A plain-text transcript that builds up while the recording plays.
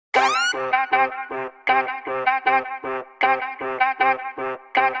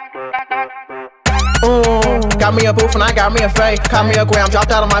Got me a booth and I got me a fake. Caught me a gram,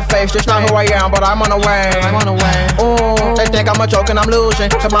 dropped out of my face. Just not who I am, but I'm on the way. They think I'm a joke and I'm losing,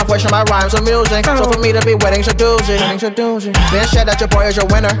 cause my voice and my rhymes are music. So for me to be wedding's a doozy. Been said that your boy is your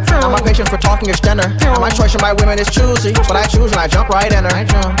winner. Now my patience for talking is thinner. Now my choice of my women is choosy, but I choose and I jump right in her.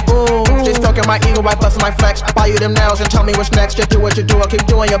 She's stroking my ego, right busting my flex. Buy you them nails and tell me what's next. Just do what you do, keep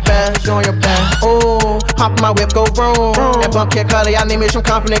doing your best. Hop in my whip, go vroom. And bump Kid Cudi, I need me some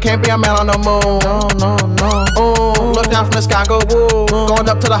company. Can't be a man on the moon. Look down from the sky, go woo. Going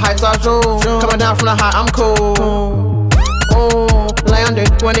up to the heights, I zoom. Coming down from the high, I'm cool.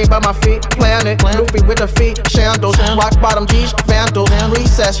 Landed, 20 by my feet, planet. Luffy with the feet, shandals. Rock bottom G's, vandals.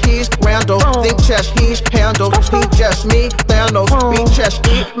 Recess, he's Randall. Think chess, he's handles. He just me, Thanos. Beat chest,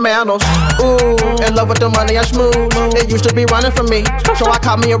 eat manos. In love with the money, I smooth. It used to be running for me, so I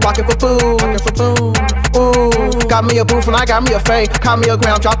caught me a rocket for food. Got me a booth and I got me a fake. Caught me a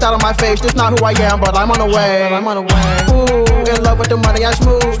gram, dropped out of my face. This not who I am, but I'm on the way. In love with the money, I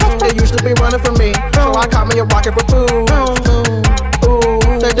smooth. It used to be running for me, so I caught me a rocket for food.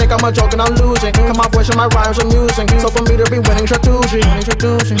 They think I'm a joke and I'm losing, cause my voice and my rhymes are amusing. So for me to be winning,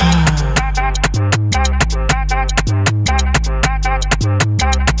 Doozy.